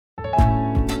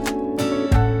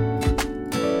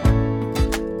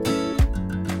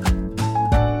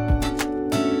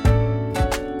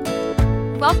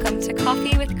Welcome to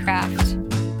Coffee with Craft.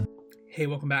 Hey,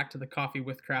 welcome back to the Coffee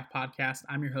with Craft podcast.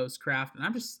 I'm your host, Craft, and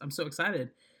I'm so excited.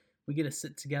 We get to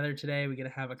sit together today. We get to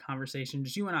have a conversation,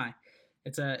 just you and I.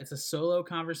 It's a solo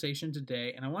conversation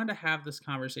today, and I wanted to have this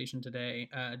conversation today,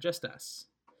 just us,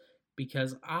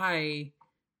 because I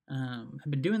have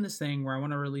been doing this thing where I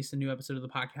want to release a new episode of the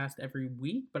podcast every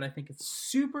week, but I think it's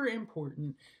super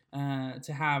important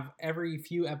to have every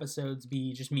few episodes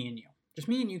be just me and you. Just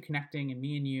me and you connecting, and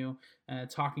me and you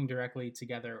talking directly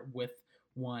together with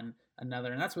one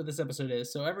another. And that's what this episode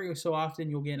is. So every so often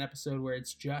you'll get an episode where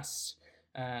it's just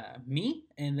me,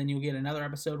 and then you'll get another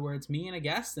episode where it's me and a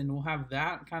guest, and we'll have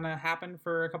that kind of happen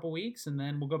for a couple weeks, and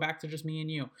then we'll go back to just me and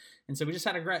you. And so we just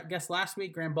had a guest last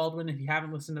week, Graham Baldwin. If you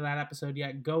haven't listened to that episode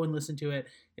yet, go and listen to it.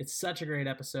 It's such a great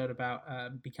episode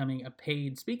about becoming a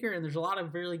paid speaker, and there's a lot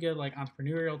of really good like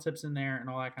entrepreneurial tips in there and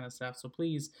all that kind of stuff. So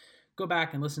please go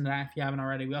back and listen to that if you haven't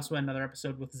already. We also had another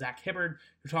episode with Zach Hibbard,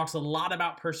 who talks a lot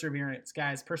about perseverance.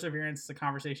 Guys, perseverance is a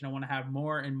conversation I want to have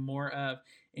more and more of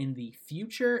in the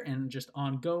future and just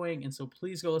ongoing. And so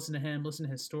please go listen to him, listen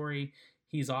to his story.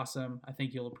 He's awesome. I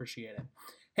think you'll appreciate it.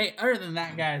 Hey, other than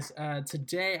that, guys,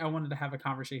 today I wanted to have a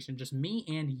conversation, just me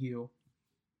and you,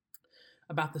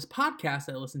 about this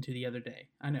podcast I listened to the other day.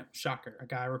 I know, shocker, a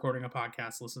guy recording a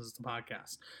podcast listens to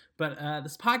podcasts. But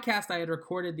this podcast I had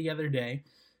recorded the other day,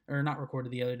 or not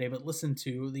recorded the other day, but listened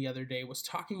to the other day, was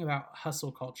talking about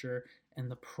hustle culture and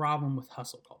the problem with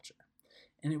hustle culture.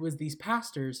 And it was these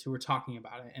pastors who were talking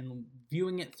about it and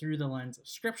viewing it through the lens of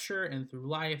scripture and through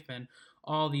life and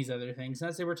all these other things. And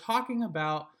as they were talking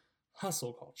about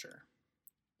hustle culture,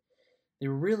 they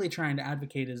were really trying to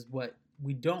advocate is what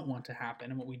we don't want to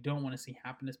happen, and what we don't want to see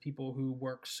happen is people who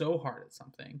work so hard at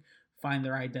something find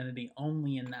their identity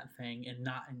only in that thing and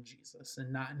not in Jesus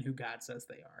and not in who God says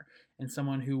they are. And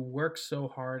someone who works so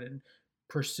hard and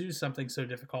pursues something so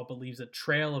difficult but leaves a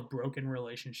trail of broken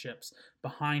relationships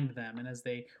behind them. And as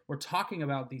they were talking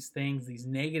about these things, these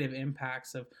negative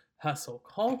impacts of hustle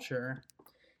culture,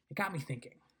 it got me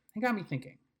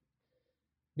thinking.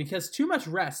 Because too much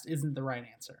rest isn't the right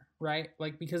answer, right?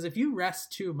 Like, because if you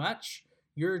rest too much,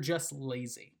 you're just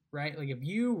lazy. Right? Like if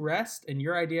you rest and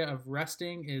your idea of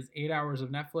resting is 8 hours of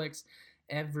Netflix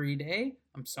every day,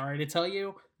 I'm sorry to tell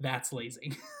you, that's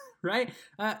lazy. Right?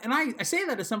 And I say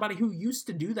that as somebody who used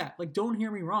to do that. Like, don't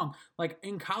hear me wrong. Like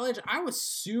in college, I was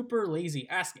super lazy.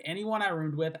 Ask anyone I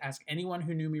roomed with, ask anyone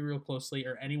who knew me real closely,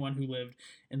 or anyone who lived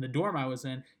in the dorm I was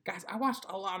in. Guys, I watched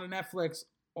a lot of Netflix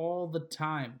all the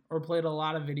time, or played a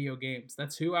lot of video games.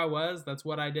 That's who I was. That's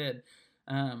what I did.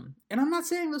 And I'm not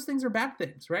saying those things are bad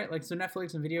things, right? Like, so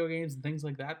Netflix and video games and things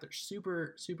like that, they're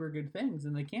super, super good things,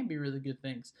 and they can be really good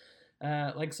things.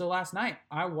 So last night,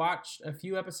 I watched a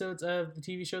few episodes of the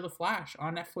TV show The Flash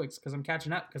on Netflix because I'm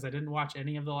catching up, because I didn't watch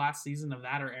any of the last season of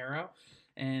that or Arrow.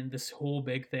 And this whole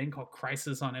big thing called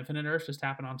Crisis on Infinite Earths just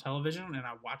happened on television, and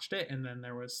I watched it, and then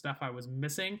there was stuff I was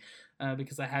missing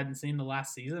because I hadn't seen the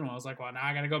last season. And I was like, well, now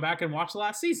I got to go back and watch the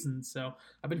last season. So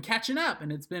I've been catching up,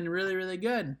 and it's been really, really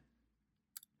good.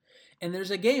 And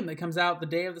there's a game that comes out the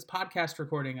day of this podcast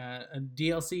recording, a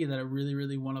DLC that I really,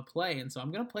 really want to play. And so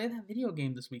I'm going to play that video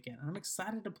game this weekend. And I'm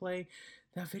excited to play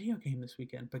that video game this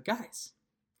weekend. But guys,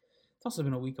 it's also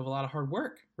been a week of a lot of hard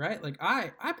work, right? Like I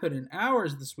put in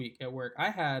hours this week at work. I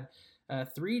had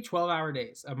 3 12-hour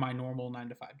days of my normal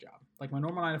 9-to-5 job. Like my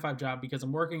normal 9-to-5 job, because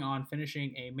I'm working on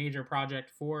finishing a major project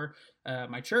for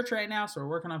my church right now. So we're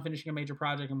working on finishing a major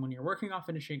project. And when you're working on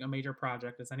finishing a major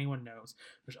project, as anyone knows,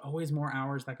 there's always more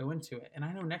hours that go into it. And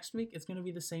I know next week it's going to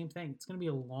be the same thing. It's going to be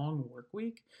a long work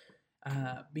week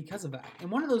because of that.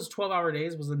 And one of those 12-hour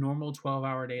days was the normal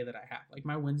 12-hour day that I have. Like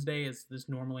my Wednesday is this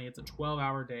normally, it's a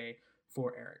 12-hour day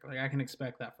for Eric. Like I can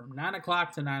expect that from 9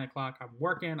 o'clock to 9 o'clock. I'm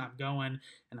working, I'm going,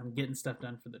 and I'm getting stuff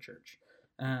done for the church.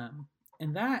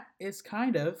 And that is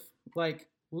kind of like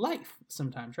life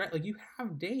sometimes, right? Like you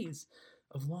have days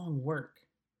of long work.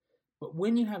 But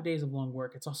when you have days of long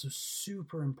work, it's also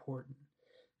super important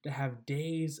to have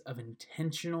days of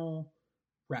intentional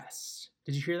rest.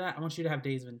 Did you hear that? I want you to have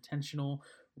days of intentional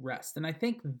rest. And I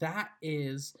think that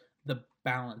is the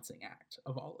balancing act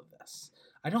of all of this.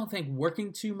 I don't think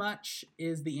working too much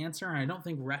is the answer, and I don't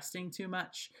think resting too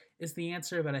much is the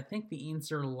answer, but I think the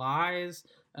answer lies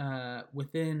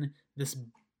within this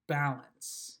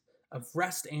balance of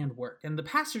rest and work. And the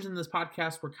pastors in this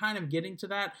podcast were kind of getting to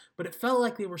that, but it felt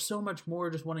like they were so much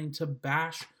more just wanting to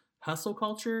bash hustle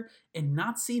culture and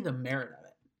not see the merit of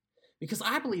it. Because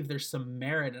I believe there's some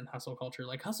merit in hustle culture.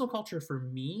 Like hustle culture for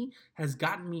me has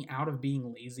gotten me out of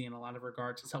being lazy in a lot of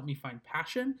regards. Has helped me find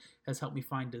passion, has helped me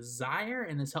find desire,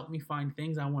 and has helped me find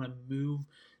things I want to move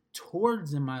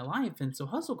towards in my life. And so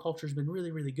hustle culture has been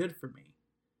really, really good for me.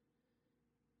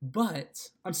 but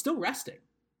I'm still resting.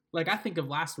 Like, I think of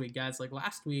last week, guys. Like,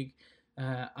 last week,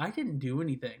 I didn't do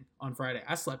anything on Friday.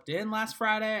 I slept in last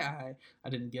Friday. I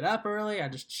didn't get up early. I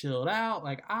just chilled out.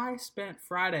 Like, I spent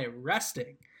Friday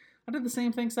resting. I did the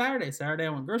same thing Saturday. Saturday, I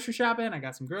went grocery shopping. I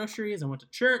got some groceries. I went to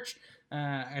church.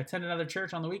 I attend another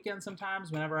church on the weekend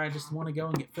sometimes whenever I just want to go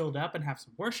and get filled up and have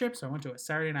some worship. So I went to a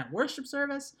Saturday night worship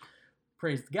service.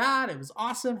 Praised God. It was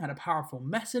awesome. Had a powerful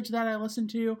message that I listened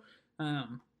to.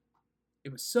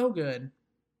 It was so good.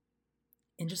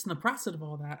 And just in the process of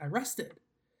all that, I rested.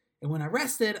 And when I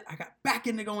rested, I got back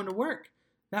into going to work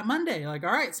that Monday. Like,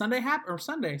 all right, Sunday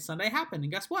happened.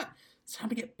 And guess what? It's time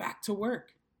to get back to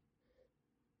work.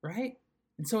 Right?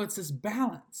 And so it's this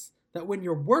balance that when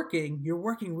you're working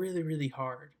really, really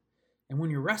hard. And when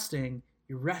you're resting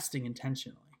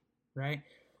intentionally. Right?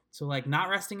 So, like, not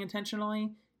resting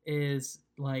intentionally is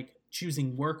like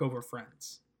choosing work over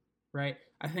friends. Right?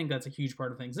 I think that's a huge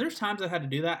part of things. There's times I had to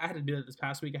do that. I had to do it this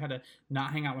past week. I had to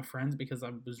not hang out with friends because I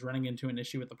was running into an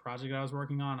issue with the project I was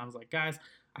working on. I was like, guys,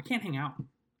 I can't hang out.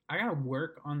 I got to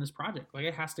work on this project. Like,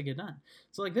 it has to get done.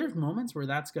 So, like, there's moments where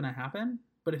that's going to happen.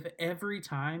 But if every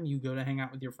time you go to hang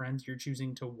out with your friends, you're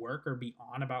choosing to work or be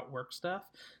on about work stuff,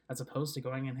 as opposed to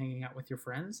going and hanging out with your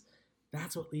friends,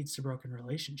 that's what leads to broken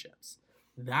relationships.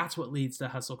 That's what leads to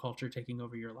hustle culture taking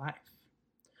over your life.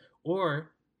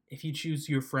 Or if you choose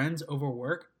your friends over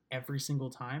work every single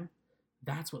time,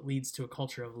 that's what leads to a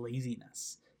culture of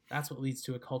laziness. That's what leads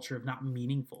to a culture of not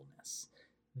meaningfulness.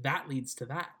 That leads to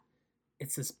that.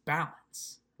 It's this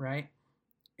balance, right?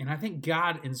 And I think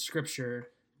God in Scripture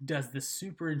does this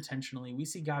super intentionally. We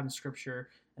see God in Scripture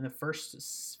in the first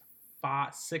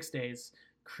 6 days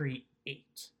create.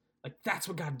 Like, that's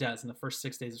what God does in the first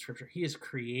 6 days of Scripture. He is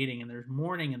creating, and there's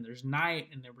morning, and there's night,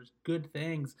 and there was good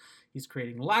things. He's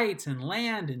creating light, and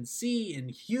land, and sea, and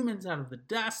humans out of the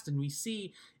dust. And we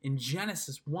see in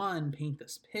Genesis 1 paint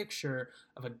this picture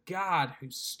of a God who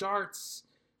starts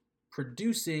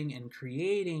producing and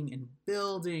creating and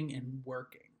building and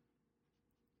working.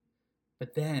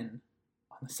 But then,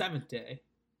 on the seventh day,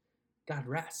 God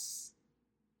rests.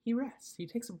 He rests. He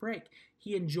takes a break.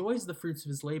 He enjoys the fruits of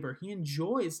his labor. He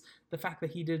enjoys the fact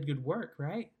that he did good work,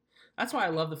 right? That's why I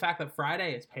love the fact that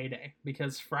Friday is payday,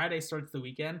 because Friday starts the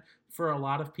weekend for a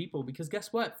lot of people. Because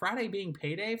guess what? Friday being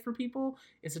payday for people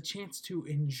is a chance to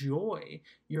enjoy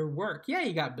your work. Yeah,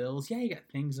 you got bills. Yeah, you got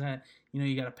things that,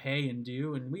 you got to pay and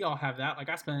do. And we all have that. Like,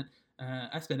 I spend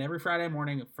every Friday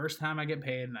morning, the first time I get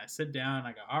paid, and I sit down and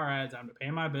I go, all right, time to pay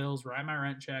my bills, write my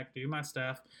rent check, do my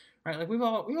stuff. Right? Like, we've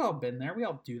all been there. We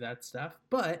all do that stuff.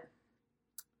 But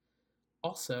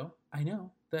also, I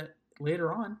know that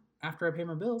later on, after I pay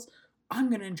my bills, I'm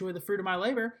going to enjoy the fruit of my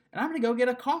labor, and I'm going to go get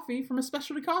a coffee from a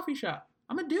specialty coffee shop.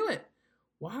 I'm going to do it.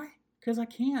 Why? Because I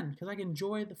can. Because I can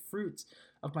enjoy the fruits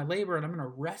of my labor, and I'm going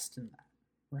to rest in that.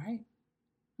 Right?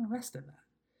 I'm going to rest in that.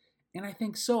 And I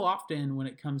think so often when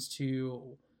it comes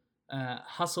to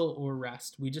hustle or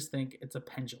rest, we just think it's a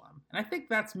pendulum. And I think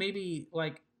that's maybe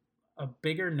like a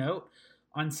bigger note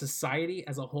on society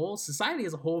as a whole. Society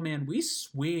as a whole, man, we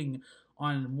swing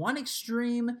on one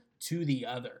extreme to the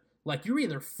other. Like, you're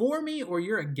either for me or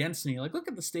you're against me. Like, look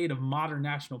at the state of modern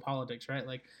national politics, right?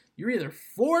 Like, you're either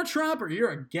for Trump or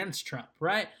you're against Trump,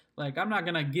 right? Like, I'm not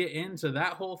going to get into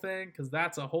that whole thing because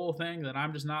that's a whole thing that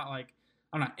I'm just not like,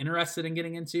 I'm not interested in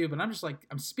getting into, but I'm just like,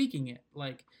 I'm speaking it.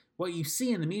 Like, what you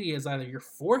see in the media is either you're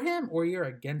for him or you're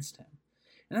against him.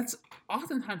 And that's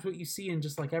oftentimes what you see in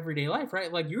just like everyday life,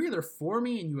 right? Like, you're either for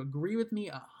me and you agree with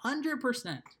me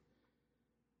 100%,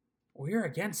 or you're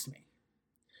against me.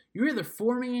 You're either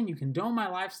for me and you condone my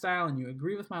lifestyle and you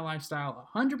agree with my lifestyle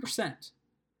 100%, or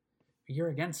you're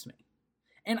against me.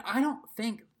 And I don't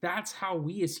think that's how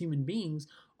we as human beings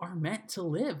are meant to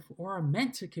live or are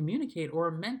meant to communicate or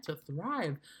are meant to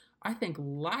thrive. I think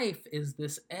life is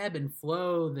this ebb and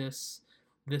flow, this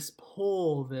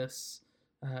pull, this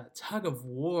tug of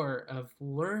war of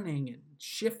learning and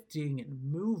shifting and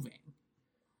moving.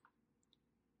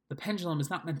 The pendulum is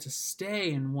not meant to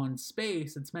stay in one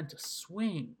space. It's meant to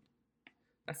swing.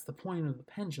 That's the point of the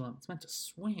pendulum. It's meant to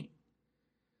swing.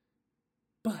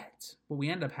 But what we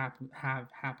end up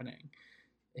happening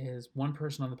is one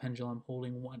person on the pendulum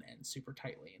holding one end super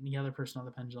tightly and the other person on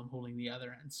the pendulum holding the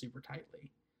other end super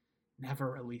tightly,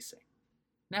 never releasing.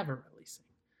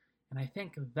 And I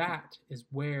think that is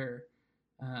where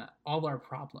all our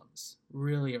problems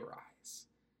really arise,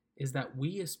 is that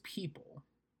we as people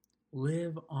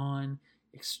live on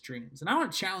extremes. And I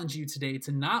want to challenge you today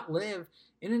to not live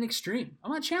in an extreme. I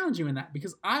want to challenge you in that,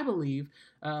 because I believe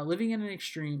living in an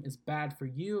extreme is bad for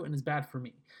you and is bad for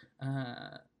me.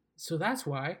 So that's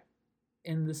why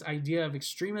in this idea of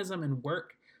extremism and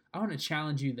work, I want to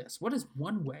challenge you this. What is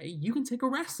one way you can take a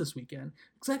rest this weekend?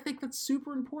 Because I think that's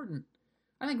super important.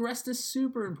 I think rest is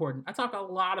super important. I talk a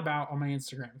lot about on my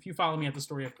Instagram. If you follow me at The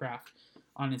Story of Craft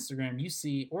on Instagram, you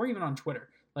see, or even on Twitter,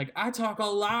 like I talk a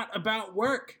lot about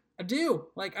work. I do.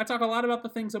 Like I talk a lot about the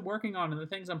things I'm working on and the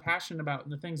things I'm passionate about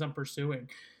and the things I'm pursuing.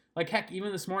 Like heck,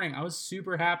 even this morning, I was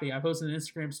super happy. I posted an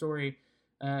Instagram story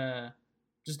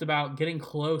just about getting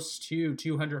close to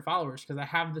 200 followers because I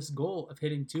have this goal of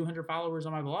hitting 200 followers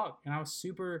on my blog, and I was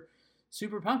super,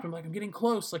 super pumped. I'm like, I'm getting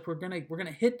close. Like we're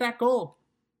gonna hit that goal.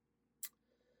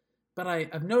 But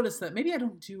I've noticed that maybe I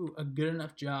don't do a good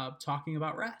enough job talking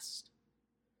about rest,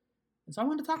 and so I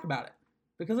wanted to talk about it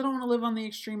because I don't want to live on the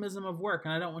extremism of work,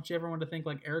 and I don't want everyone to think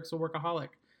like Eric's a workaholic,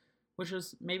 which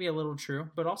is maybe a little true,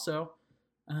 but also,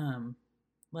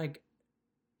 like.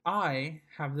 I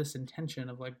have this intention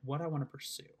of like what I want to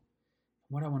pursue,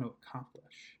 what I want to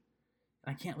accomplish.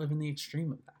 And I can't live in the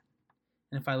extreme of that.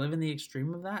 And if I live in the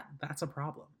extreme of that, that's a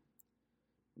problem.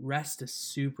 Rest is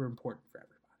super important for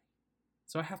everybody.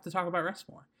 So I have to talk about rest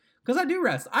more. Because I do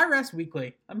rest. I rest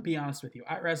weekly. I'm going to be honest with you.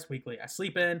 I rest weekly. I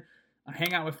sleep in. I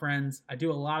hang out with friends. I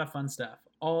do a lot of fun stuff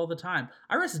all the time.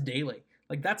 I rest daily.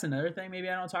 Like that's another thing maybe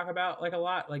I don't talk about like a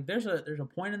lot. Like there's a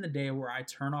point in the day where I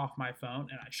turn off my phone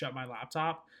and I shut my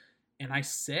laptop and I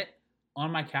sit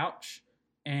on my couch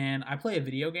and I play a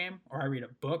video game or I read a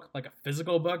book, like a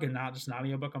physical book and not just an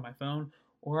audio book on my phone,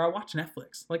 or I watch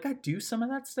Netflix. Like I do some of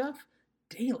that stuff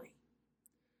daily.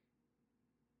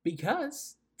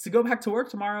 Because to go back to work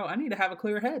tomorrow, I need to have a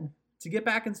clear head. To get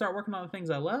back and start working on the things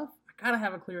I love, I gotta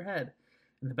have a clear head.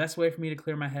 And the best way for me to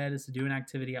clear my head is to do an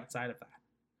activity outside of that.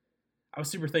 I was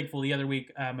super thankful the other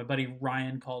week. My buddy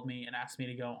Ryan called me and asked me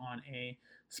to go on a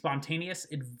spontaneous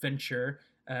adventure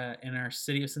in our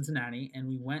city of Cincinnati. And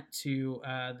we went to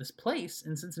this place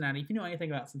in Cincinnati. If you know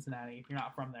anything about Cincinnati, if you're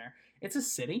not from there, it's a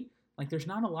city. Like there's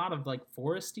not a lot of like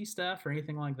foresty stuff or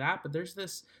anything like that. But there's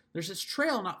this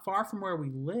trail not far from where we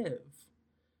live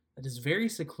that is very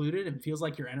secluded and feels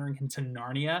like you're entering into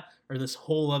Narnia or this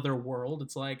whole other world.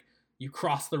 It's like you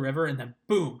cross the river and then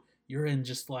boom, you're in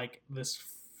just like this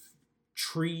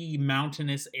tree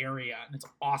mountainous area, and it's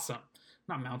awesome.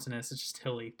 Not mountainous, it's just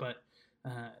hilly, but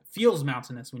feels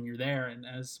mountainous when you're there. And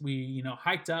as we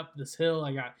hiked up this hill,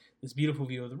 I got this beautiful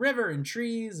view of the river and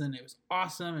trees, and it was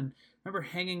awesome. And I remember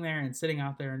hanging there and sitting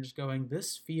out there and just going,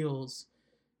 this feels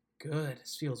good,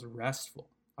 this feels restful.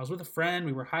 I was with a friend,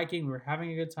 we were hiking, we were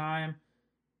having a good time,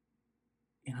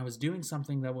 and I was doing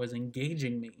something that was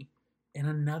engaging me in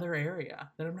another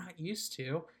area that I'm not used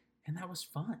to, and that was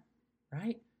fun,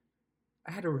 right?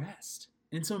 I had to rest.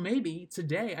 And so maybe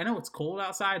today, I know it's cold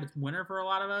outside, it's winter for a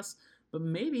lot of us, but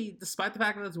maybe despite the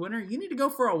fact that it's winter, you need to go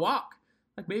for a walk.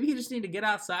 Like maybe you just need to get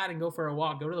outside and go for a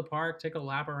walk, go to the park, take a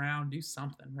lap around, do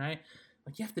something, right?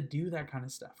 Like you have to do that kind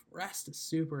of stuff. Rest is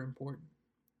super important.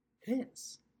 It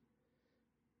is.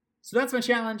 So that's my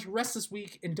challenge. Rest this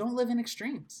week and don't live in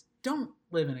extremes. Don't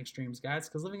live in extremes, guys,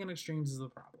 because living in extremes is the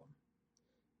problem.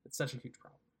 It's such a huge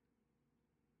problem.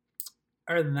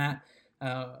 Other than that,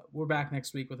 we're back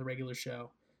next week with a regular show.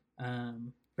 We're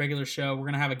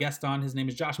going to have a guest on. His name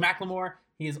is Josh McLemore.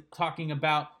 He is talking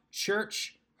about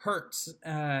Church Hurts,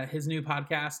 his new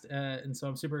podcast. And so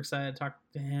I'm super excited to talk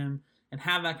to him and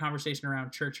have that conversation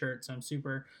around Church Hurt. So I'm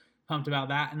super pumped about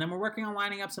that. And then we're working on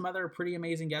lining up some other pretty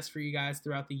amazing guests for you guys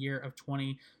throughout the year of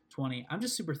 2020. I'm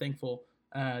just super thankful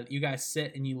you guys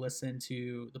sit and you listen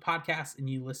to the podcast and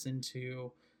you listen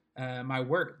to my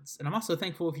words. And I'm also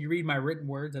thankful if you read my written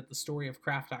words at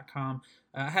thestoryofcraft.com.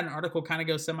 I had an article kind of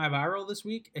go semi-viral this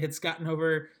week. It's gotten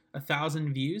over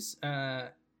 1,000 views,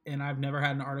 and I've never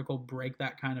had an article break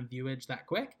that kind of viewage that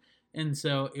quick. And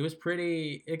so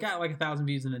it got like 1,000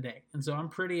 views in a day. And so I'm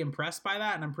pretty impressed by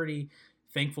that, and I'm pretty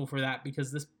thankful for that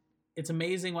because it's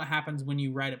amazing what happens when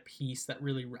you write a piece that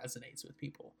really resonates with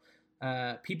people.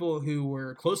 People who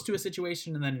were close to a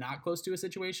situation and then not close to a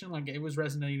situation, like it was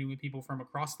resonating with people from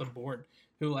across the board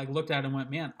who like looked at it and went,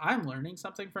 man, I'm learning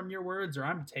something from your words, or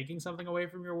I'm taking something away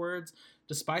from your words,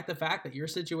 despite the fact that your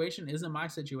situation isn't my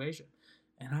situation.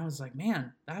 And I was like,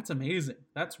 man, that's amazing.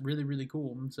 That's really, really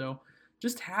cool. And so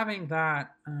just having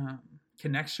that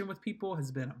connection with people has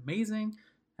been amazing,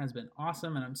 has been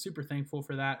awesome. And I'm super thankful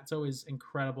for that. It's always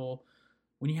incredible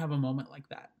when you have a moment like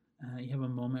that. You have a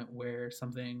moment where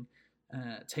something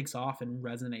takes off and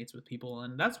resonates with people.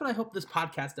 And that's what I hope this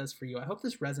podcast does for you. I hope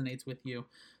this resonates with you.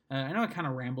 I know I kind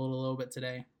of rambled a little bit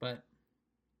today, but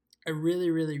I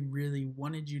really, really, really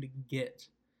wanted you to get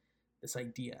this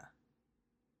idea.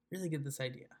 Really get this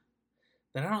idea.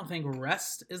 That I don't think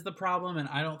rest is the problem, and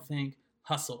I don't think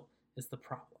hustle is the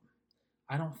problem.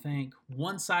 I don't think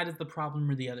one side is the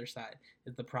problem or the other side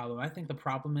is the problem. I think the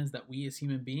problem is that we as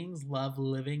human beings love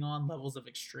living on levels of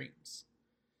extremes.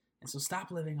 And so stop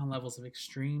living on levels of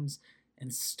extremes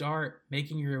and start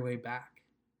making your way back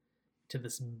to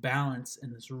this balance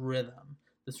and this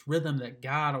rhythm that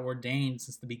God ordained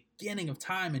since the beginning of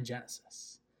time in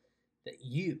Genesis, that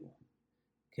you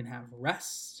can have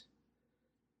rest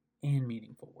and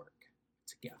meaningful work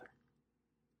together.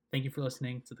 Thank you for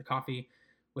listening to the Coffee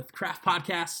with Craft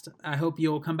podcast. I hope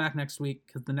you'll come back next week,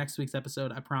 because the next week's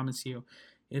episode, I promise you,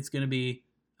 it's going to be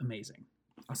amazing.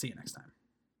 I'll see you next time.